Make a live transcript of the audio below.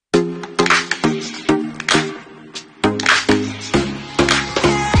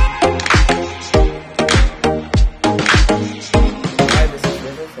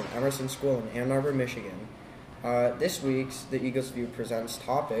School in Ann Arbor, Michigan. This week's The Eagles View Presents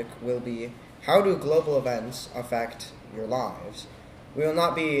topic will be, how do global events affect your lives? We will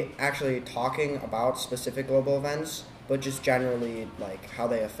not be actually talking about specific global events, but just generally like how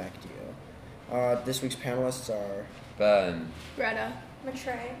they affect you. This week's panelists are Ben, Greta,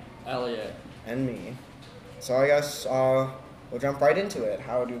 Matrey, Elliot, and me. So I guess we'll jump right into it.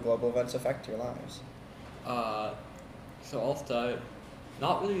 How do global events affect your lives? So I'll start.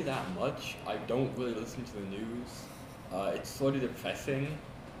 Not really that much. I don't really listen to the news. It's sort of depressing.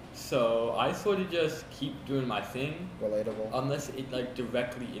 So I sort of just keep doing my thing. Relatable. Unless it like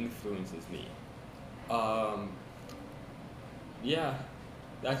directly influences me. Yeah,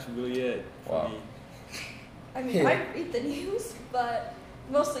 that's really it for Wow. me. I mean, Yeah. I read the news, but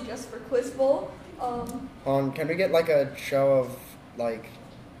mostly just for Quiz Bowl. Can we get like a show of like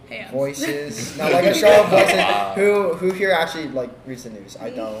hands. voices? No, like a show of voices. Wow. Who here actually like reads the news?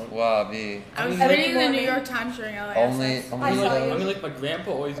 I don't. wow, me. I was I mean, reading the like- New York Times during LASS. Only I saw you. I mean, like my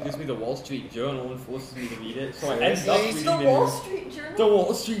grandpa always gives me the Wall Street Journal and forces me to read it, so I end up Seriously? reading The the Wall news. Street Journal? The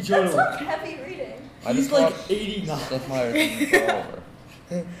Wall Street That's Journal. like heavy reading. I He's just like watched 89. Seth Meyers and Joe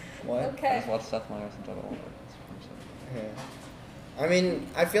Over. What? I Okay. just watched Seth Meyers and Joe Over. That's what I'm saying. Yeah. I mean,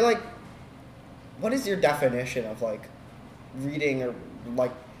 I feel like. What is your definition of like reading or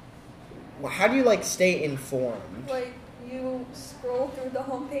like? How do you like stay informed? Like, you scroll through the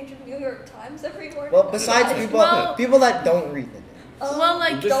homepage of New York Times every morning. Well, besides Like, people Well- people that don't read the news. Well,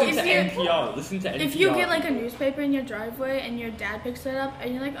 like, Listen if to you NPR. Listen to NPR. if you get like a newspaper in your driveway and your dad picks it up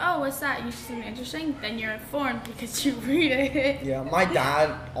and you're like, oh, what's that? You see something interesting? Then you're informed because you read it. Yeah, my dad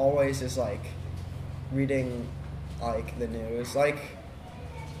always is like reading like the news. Like,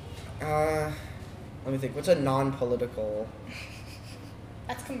 let me think. What's a non-political?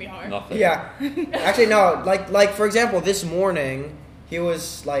 That's gonna be hard. Nothing. Yeah, actually no. Like for example, this morning he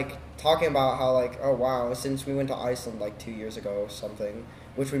was like talking about how like, oh wow, since we went to Iceland like 2 years ago or something,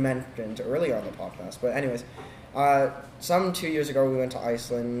 which we mentioned earlier on the podcast. But anyways, some 2 years ago we went to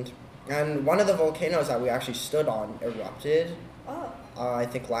Iceland, and one of the volcanoes that we actually stood on erupted. Oh. I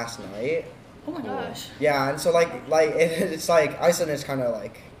think last night. Oh my gosh. Yeah, and so it's like Iceland is kind of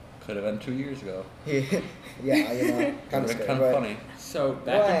like Could have been 2 years ago. yeah, you know, kind of scary. Kind but- of funny. So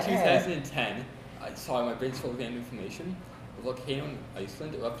back in What? 2010, sorry, my brain's full of random information. The volcano in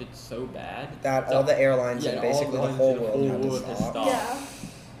Iceland erupted so bad That all the airlines and all basically the airlines whole in the world had to world has stop. stopped. Yeah.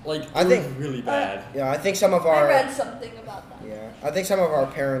 Like, I it think- was really bad. Yeah, I think some of I our read something about that. yeah, I think some of our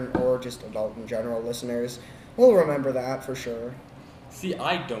parent or just adult in general listeners will remember that for sure. See,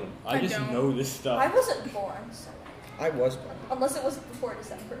 I don't. I just don't. know this stuff. I wasn't born, so. I was born. Unless it was before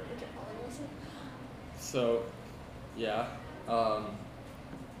December, which it probably wasn't. So, yeah.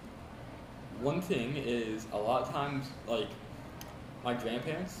 One thing is, a lot of times, like, my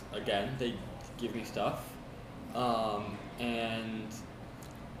grandparents, again, they give me stuff. And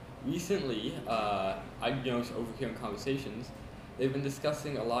recently, I noticed overhearing conversations, they've been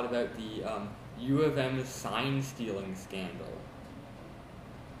discussing a lot about the U of M sign stealing scandal.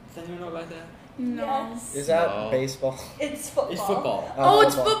 Does anyone know about that? No. Yes. Is that No. baseball? It's football. It's football. Oh,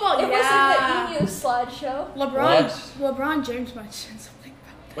 it's football. It Yeah. was in the EU slideshow. LeBron James mentioned something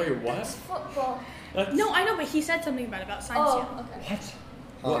about Wait, what? It's football. That's, it. No, I know, but he said something about science. Oh, okay. What?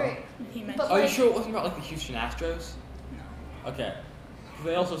 Huh. Great. He mentioned. But Are you like- sure it wasn't about, like, the Houston Astros? No. Okay.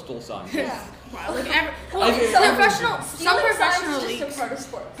 They also stole signs. Yeah. Wow, like Well, I think- some stealing professional signs is just leagues. a part of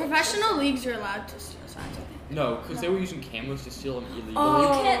sports. Professional leagues are allowed to steal signs, I think. No, because they were using cameras to steal them illegally. Oh.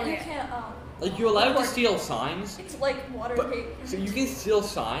 You yeah. can't, Like, you're allowed to record. steal signs, It's like water but tape. so you can steal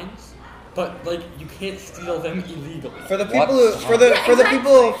signs, but like you can't steal them illegally. For the What? people who for the Yeah, for the exactly.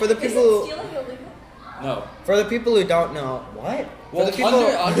 people for the Isn't people stealing illegal? No. for the people who don't know what Well, for the people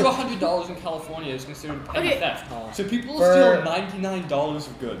under $100 in California is considered petty Okay. theft. So people For- steal $99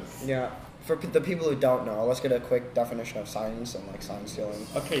 of goods. yeah for the people who don't know, let's get a quick definition of signs and like sign stealing.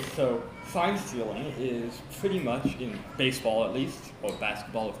 Okay, so sign stealing is pretty much, in baseball at least, or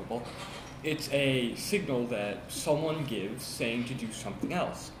basketball or football, it's a signal that someone gives saying to do something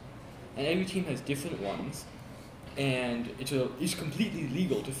else. And every team has different ones, and it's completely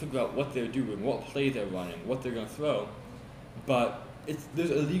legal to figure out what they're doing, what play they're running, what they're going to throw, but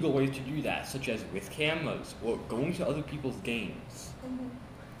there's illegal ways to do that, such as with cameras or going to other people's games. Mm-hmm.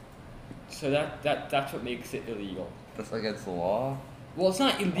 So that's what makes it illegal. That's against the law? Well, it's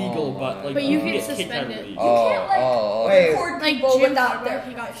not illegal, Oh but my like But you can get kicked out of the suspend it. league. can't, like, Wait. record Like people Jim without Harbaugh, their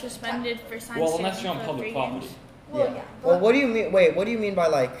he got suspended for sign Well, stealing unless you're on for public 3 property. games. Well, yeah. yeah. Well, but- what do you mean? Wait, what do you mean by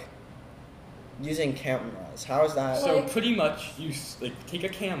like using cameras? How is that? So Like- pretty much, you take a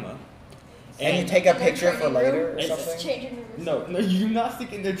camera, And you take a in their picture for training later room. or It's Just something? changing rooms. No, you're not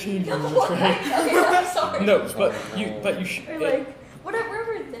thinking they're changing No, rooms, right? okay, I'm sorry. No, but you should. Or like,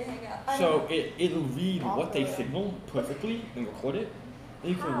 wherever they hang out. I So don't know. it'll read what they signal perfectly and record it,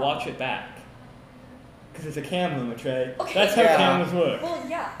 and you can How? watch it back. Because it's a camera, Trey. Okay. That's how Yeah. cameras work. Well,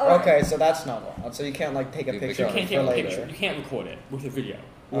 yeah. Okay, so that's not allowed. So you can't like take a You picture You of can't it take for a picture. later. You can't record it with a video.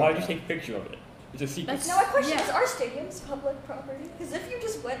 Why would you Okay. take a picture of it? It's a secret. That's- Now my question Yeah. is, are stadiums public property? Because if you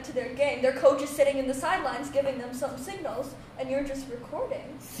just went to their game, their coach is sitting in the sidelines giving them some signals, and you're just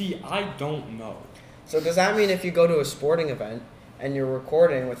recording. See, I don't know. So does that mean if you go to a sporting event and you're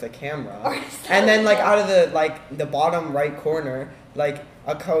recording with a camera, Or is that and then like illegal? out of the bottom right corner, like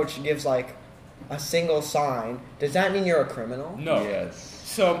a coach gives like a single sign, does that mean you're a criminal? No. Yes.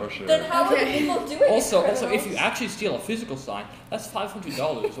 So- for sure. Then how are the Okay. people doing it? Also, if criminals? you actually steal a physical sign, that's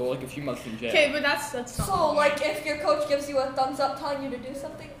 $500 or like a few months in jail. Okay, but that's not So, like, if your coach gives you a thumbs up telling you to do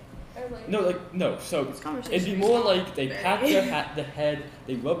something, or like, No. So This conversation it'd be is more not like they very- pat the head,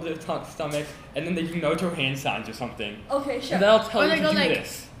 they rub their stomach, and then they do no hand signs or something. okay, sure, And that'll tell Or you they to go do like-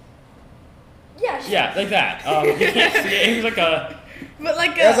 this. yeah, sure. Yeah, like that. You can't see it. It was like a. But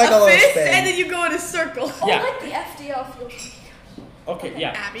like There's like a little fist, spin. and then you go in a circle. Oh, Yeah. like the FDL field. Okay,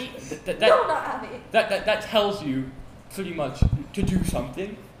 yeah. Abby. That, No, not Abby. that tells you pretty much to do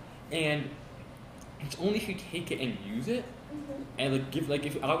something, and it's only if you take it and use it, Mhm. and like give like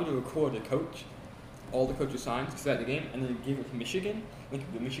if I were to record a coach, all the coaches' signs throughout the game, and then give it to Michigan, like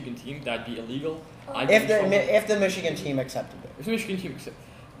the Michigan team, that'd be illegal. Oh. I'd be in trouble. If the Michigan team accepted it. If the Michigan team accept,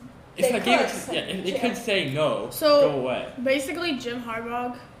 They if I gave it could to, yeah, if they say- could say no, So- go away. Basically, Jim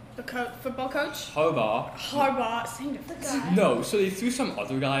Harbaugh, the football coach. Harbaugh. Same The difference. guy. No, so they threw some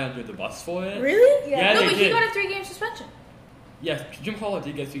other guy under the bus for it. Really? Yeah. No, they but he did. got a 3-game suspension. Yes, Jim Harbaugh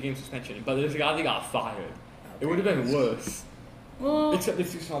did get 3 game suspension, but there's a guy that got fired. It would have been worse. Well, Except they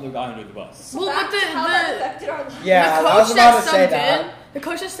threw some other guy under the bus. So Well, but that's how that the- affected our lives. Yeah, the I coach was about to say subbed that. in. The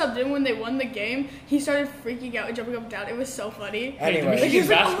coach that subbed in when they won the game. He started freaking out and jumping up and down. It was so funny. Hey, the Anyway. Like, he was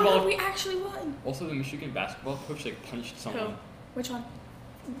like, "Oh basketball- wow, we actually won." Also, the Michigan basketball coach like punched Who? someone. Which one?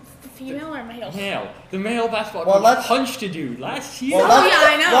 Female or male? Male. The male basketball Well, coach let's- punched a dude last year. Well, Oh, let's, yeah,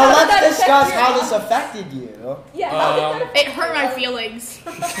 I know. well, How did let's that discuss affect how you? this affected you. Yeah, how did that affect It hurt my your life? feelings.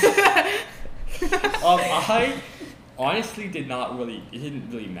 I honestly did not really. It didn't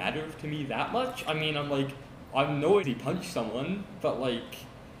really matter to me that much. I mean, I'm like, I know if he punched someone, but like,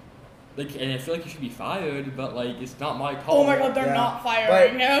 and I feel like he should be fired, but like, it's not my call. Oh my god, they're Yeah. not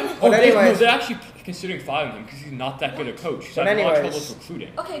firing But- him. But no, anyways- they're actually considering firing him because he's not that good a coach. So But I have a lot of anyways- trouble with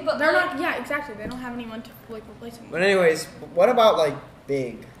recruiting. Okay, but They're like, not. Yeah, exactly. They don't have anyone to like replace him. But anyways, what about like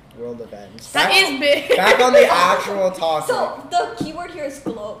big world events? That Back- is big. Back on the actual topic. So the keyword here is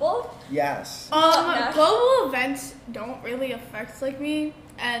global. Yes. Yeah. Global events don't really affect like me,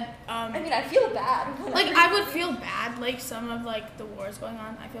 and I mean, I feel bad. like I would feel bad like some of like the wars going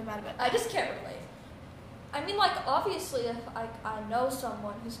on. I feel bad about I that. just can't relate. I mean, like, obviously, if I know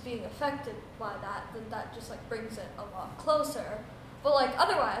someone who's being affected by that, then that just, like, brings it a lot closer. But, like,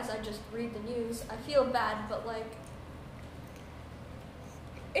 otherwise, I just read the news. I feel bad, but, like,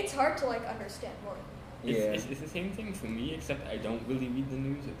 it's hard to, like, understand more. It's the same thing for me, except I don't really read the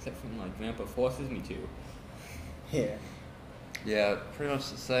news, except when like Grandpa forces me to. Yeah. Yeah, pretty much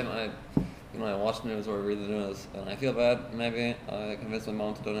the same. I watch the news or read the news, and I feel bad. Maybe I convince my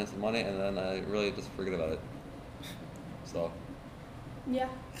mom to donate some money, and then I really just forget about it. So Yeah.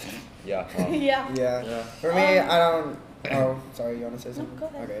 yeah. Yeah. Yeah. Yeah. For me, I don't. Oh, sorry. You want to say something? go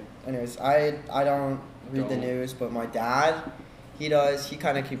ahead. Okay. Anyways, I don't read the Don't. news, but my dad, he does. He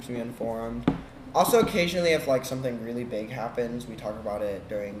kind of keeps me informed. Also, occasionally, if like something really big happens, we talk about it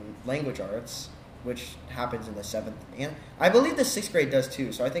during language arts, which happens in the 7th, and I believe the 6th grade does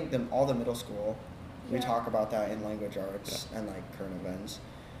too. So I think all the middle school, we Yeah. talk about that in language arts and like current events.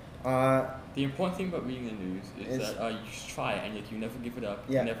 The important thing about reading the news is Is- that you just try it and like, you never give it up.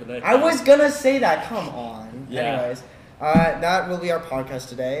 Yeah. You never let it I down. was gonna say that. Come on. Yeah. Anyways, that will be our podcast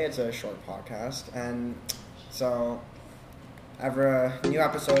today. It's a short podcast, and so new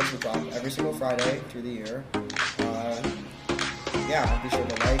episodes will drop every single Friday through the year. Yeah, be sure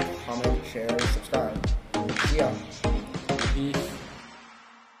to like, comment, share, subscribe. See ya.